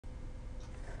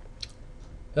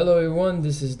Hello everyone,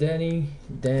 this is Dan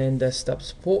Desktop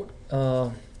Support.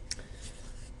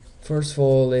 First of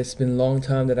all, it's been a long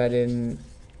time that I didn't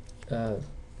uh,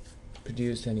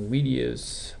 produce any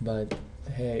videos, but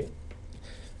hey,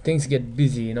 things get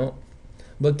busy.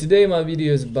 But today my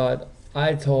video is about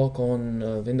Italc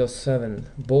on Windows 7,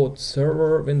 both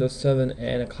server Windows 7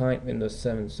 and a client Windows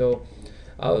 7. So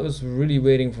I was really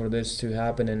waiting for this to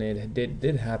happen, and it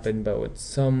did happen, but with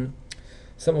some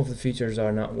of the features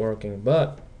are not working.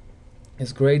 But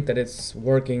it's great that it's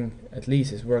working. At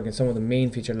least it's working. Some of the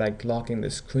main feature, like locking the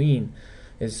screen,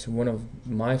 is one of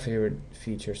my favorite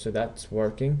features, so that's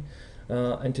working.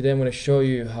 And today I'm going to show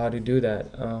you how to do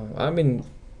that. I've been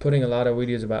putting a lot of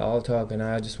videos about Italc, and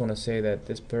I just want to say that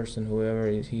this person,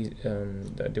 whoever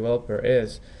the developer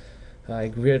is, I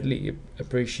greatly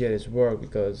appreciate his work,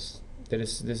 because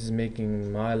this is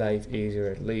making my life easier,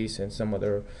 at least, and some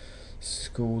other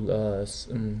school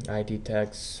IT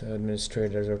techs,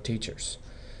 administrators, or teachers.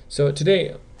 So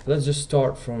today, let's just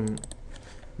start from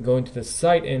going to the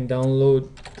site and download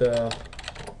the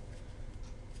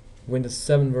Windows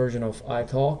 7 version of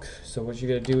Italc. So what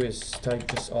you're gonna do is type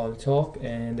this Italc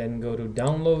and then go to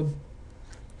download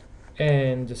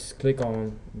and just click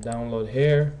on download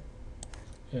here,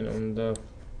 and on the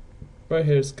right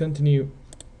here is continue,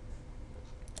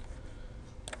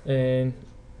 and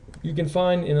you can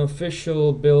find an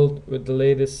official build with the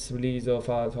latest release of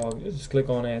Italc. Just click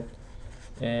on it,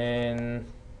 and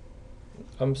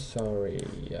I'm sorry,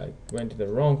 I went to the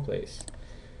wrong place.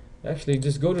 Actually,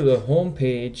 just go to the home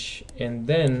page, and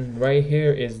then right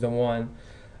here is the one,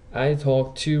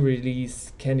 Italc 2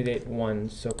 release candidate 1.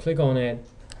 So click on it,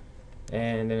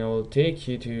 and then it will take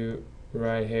you to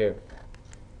right here.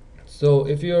 So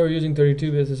if you're using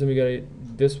 32-bit system, you gotta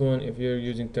this one. If you're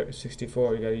using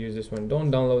 64, you gotta use this one. Don't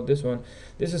download this one.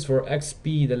 This is for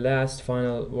XP, the last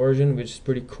final version, which is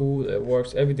pretty cool. It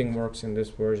works. Everything works in this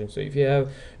version. So if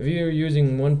you're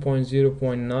using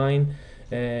 1.0.9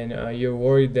 and you're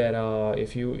worried that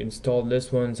if you install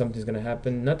this one, something's gonna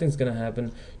happen, nothing's gonna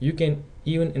happen. You can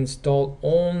even install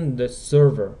on the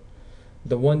server,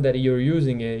 the one that you're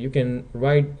using it. You can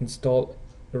install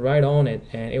right on it,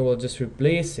 and it will just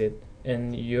replace it,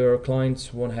 and your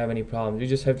clients won't have any problems. You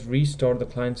just have to restart the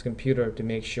client's computer to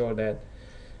make sure that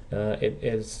it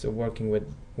is working with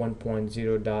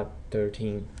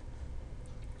 1.0.13.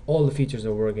 all the features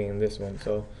are working in this one.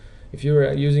 So if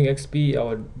you're using XP, I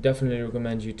would definitely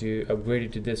recommend you to upgrade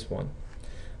it to this one.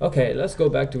 Okay, let's go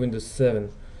back to Windows 7.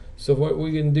 So what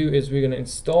we're gonna do is we're gonna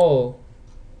install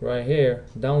right here,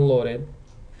 download it,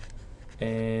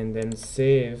 and then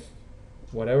save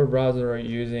whatever browser you're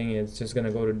using. It's just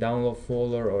gonna go to download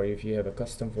folder, or if you have a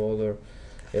custom folder,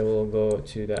 it will go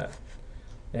to that.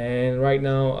 And right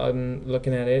now I'm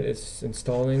looking at it, it's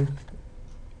installing.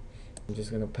 I'm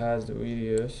just gonna pause the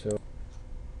video. So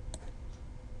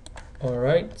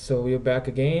alright, so we're back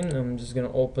again. I'm just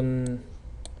gonna open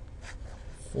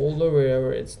folder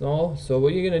wherever it's installed. So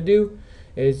what you're gonna do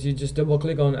is you just double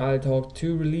click on Italc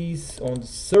 2 release on the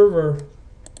server.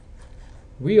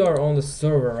 We are on the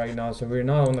server right now, so we're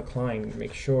not on the client.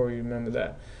 Make sure you remember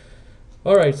that.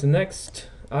 Alright, so next,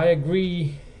 I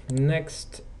agree,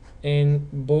 next, and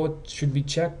both should be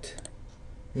checked.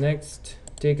 Next,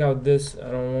 take out this. I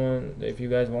don't want, if you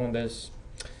guys want this,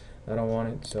 I don't want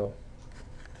it. So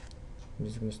I'm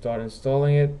just gonna start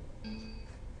installing it.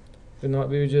 Do not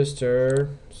be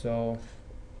registered. So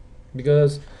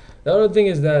because the other thing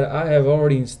is that I have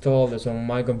already installed this on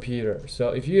my computer. So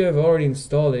if you have already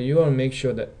installed it, you want to make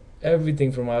sure that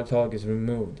everything from Italc is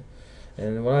removed.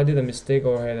 And what I did a mistake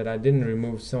over here, that I didn't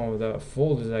remove some of the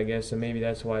folders, I guess, so maybe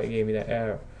that's why it gave me that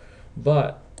error.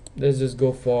 But let's just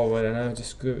go forward, and I'll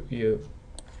just give you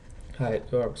how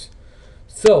it works.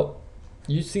 So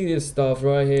you see this stuff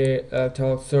right here,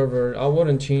 Italc server. I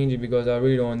wouldn't change it because I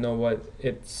really don't know what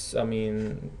it's. I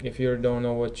mean, if you don't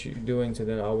know what you're doing, so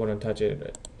then I wouldn't touch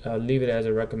it. I'll leave it as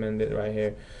a recommended right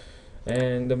here.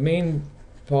 And the main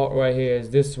part right here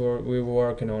is this we're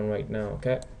working on right now.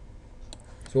 Okay,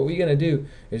 so what we're gonna do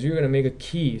is we're gonna make a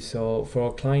key, so for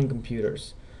our client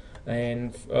computers.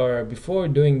 And before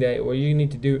doing that, what you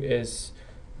need to do is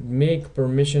make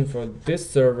permission for this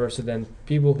server, so then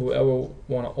people who ever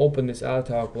want to open this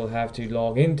Italc will have to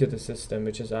log into the system,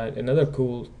 which is another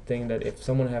cool thing, that if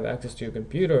someone have access to your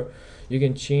computer, you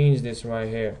can change this right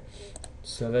here.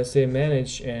 So let's say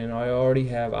manage, and I already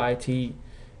have IT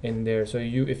in there. So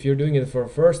if you're doing it for the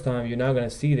first time, you're not going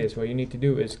to see this. What you need to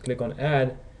do is click on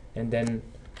add, and then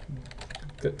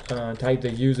type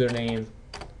the username.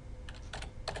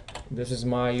 This is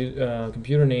my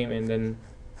computer name, and then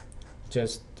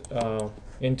just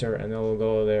enter, and it will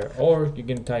go there. Or you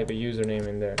can type a username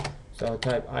in there. So I'll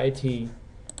type IT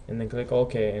and then click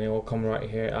OK, and it will come right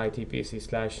here,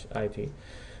 itpc/IT.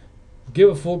 Give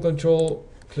a full control,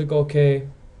 click OK.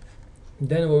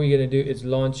 Then what we're gonna do is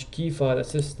launch key file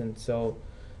assistant. So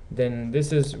then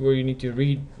this is where you need to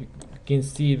read. You can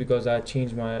see because I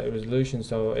changed my resolution,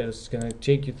 so it's gonna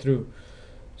take you through.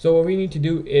 So what we need to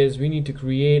do is we need to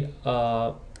create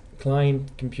a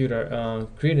client computer,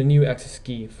 create a new access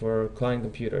key for client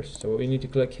computers. So we need to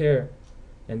click here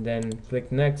and then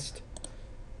click next,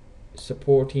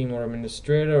 support team or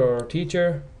administrator or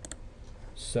teacher.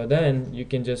 So then you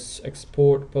can just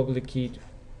export public key,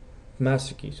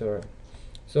 master key, sorry.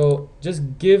 So just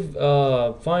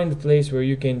find a place where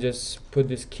you can just put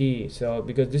this key, so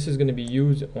because this is going to be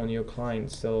used on your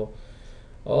client. So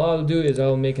all I'll do is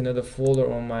I'll make another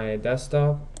folder on my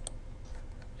desktop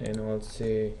and I'll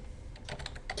say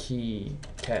key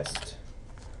test,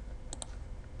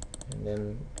 and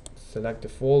then select the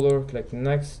folder, click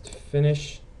next,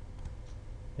 finish,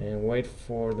 and wait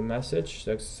for the message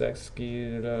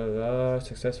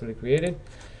successfully created.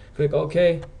 Click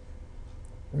OK.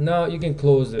 Now you can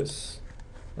close this.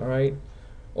 Alright,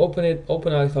 open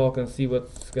Italc and see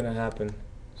what's gonna happen.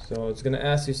 So it's gonna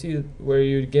ask you, see where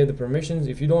you give the permissions.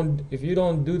 If you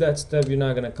don't do that step, you're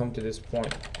not gonna come to this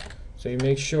point. So you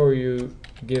make sure you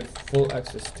give full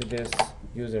access to this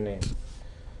username.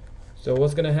 So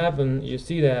what's gonna happen, you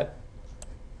see that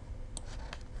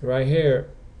right here,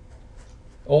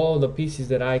 all the PCs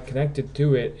that I connected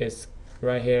to it is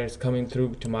right here, is coming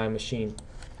through to my machine.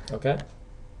 Okay,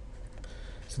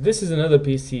 so this is another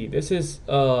PC. This is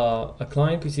a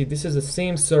client PC. This is the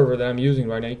same server that I'm using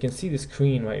right now. You can see the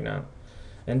screen right now,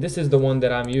 and this is the one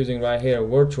that I'm using right here.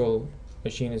 Virtual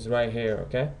machine is right here.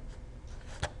 Okay,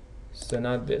 so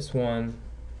not this one.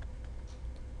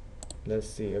 Let's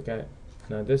see. Okay,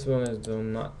 now this one is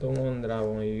not the one that I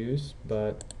want to use,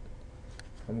 but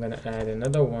I'm gonna add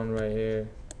another one right here.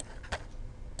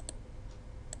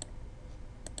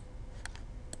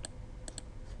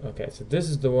 Okay, so this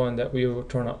is the one that we will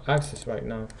turn on access right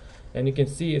now, and you can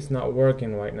see it's not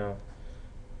working right now.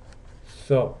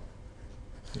 So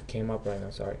it came up right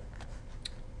now, sorry.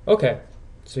 Okay,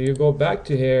 so you go back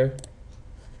to here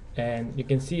and you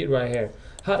can see it right here.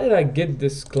 How did I get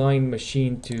this client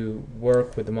machine to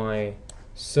work with my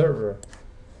server?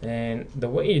 And the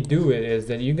way you do it is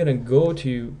that you're gonna go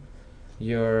to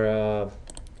your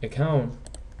account,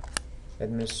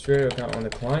 administrator account on the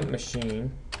client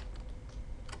machine.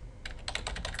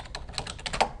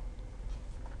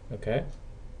 Okay,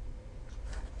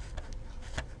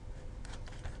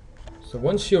 so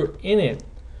once you're in it,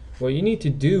 what you need to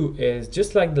do is,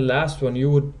 just like the last one, you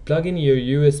would plug in your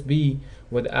USB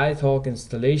with Italc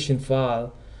installation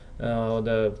file,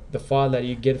 the file that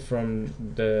you get from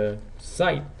the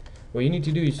site. What you need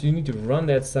to do is you need to run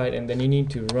that site, and then you need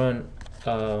to run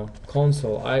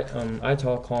console,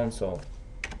 Italc console.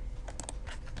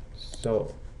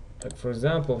 So like for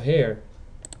example here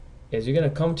is you're gonna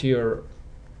come to your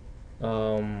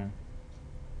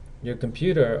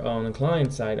computer on the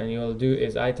client side, and you'll do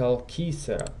is Italc key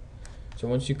setup. So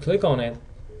once you click on it,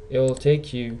 it will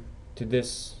take you to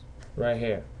this right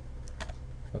here.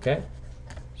 Okay,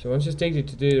 so once it takes you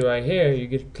to do it right here, you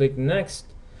get click next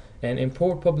and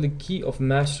import public key of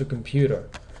master computer.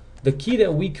 The key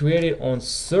that we created on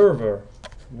server,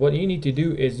 what you need to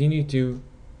do is you need to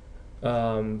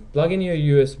plug in your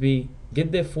USB,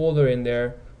 get the folder in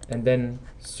there, and then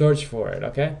search for it.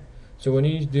 Okay, so what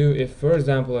you need to do, if for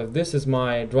example, if this is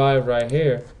my drive right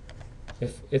here,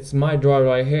 if it's my drive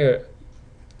right here,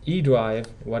 E drive,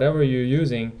 whatever you're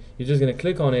using, you're just gonna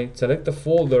click on it, select the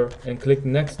folder, and click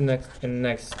next, next, and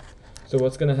next. So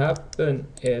what's gonna happen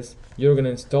is you're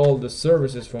gonna install the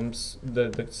services from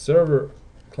the server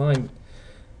client,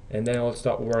 and then it will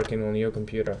start working on your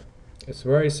computer. It's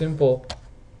very simple.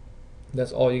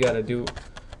 That's all you gotta do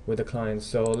with the client.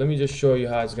 So let me just show you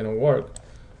how it's gonna work.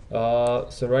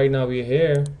 So right now we're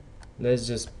here. Let's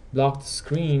just block the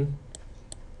screen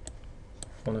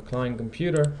on a client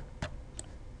computer.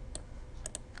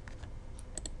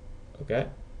 Okay,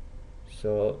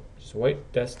 so just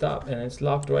wait, desktop, and it's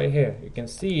locked right here. You can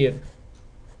see it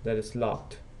that it's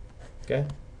locked. Okay,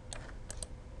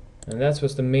 and that's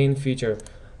what's the main feature.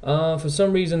 For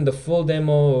some reason the full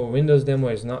demo or Windows demo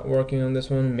is not working on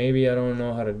this one. Maybe I don't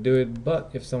know how to do it,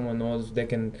 but if someone knows, they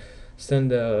can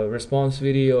send a response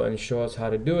video and show us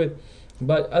how to do it.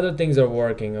 But other things are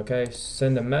working. Okay,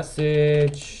 send a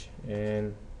message,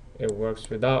 and it works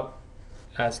without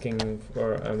asking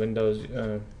for a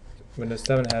Windows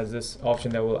 7 has this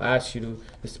option that will ask you to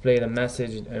display the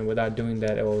message, and without doing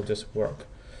that, it will just work.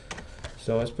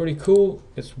 So it's pretty cool.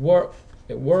 It's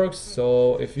it works.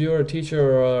 So if you're a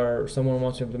teacher or someone who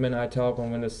wants to implement Italc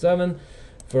on Windows 7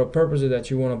 for a purpose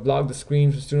that you want to block the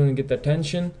screen for students and get the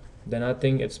attention, then I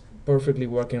think it's perfectly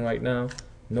working right now.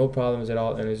 No problems at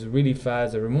all, and it's really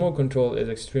fast. The remote control is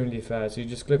extremely fast. You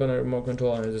just click on the remote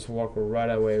control and it just works right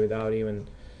away without even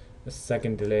a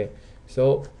second delay.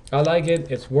 So I like it.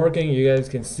 It's working. You guys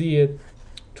can see it.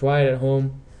 Try it at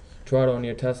home. Try it on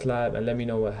your test lab and let me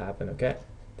know what happened. Okay,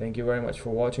 thank you very much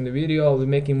for watching the video. I'll be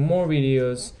making more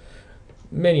videos,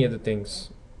 many other things.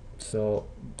 So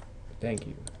thank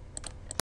you.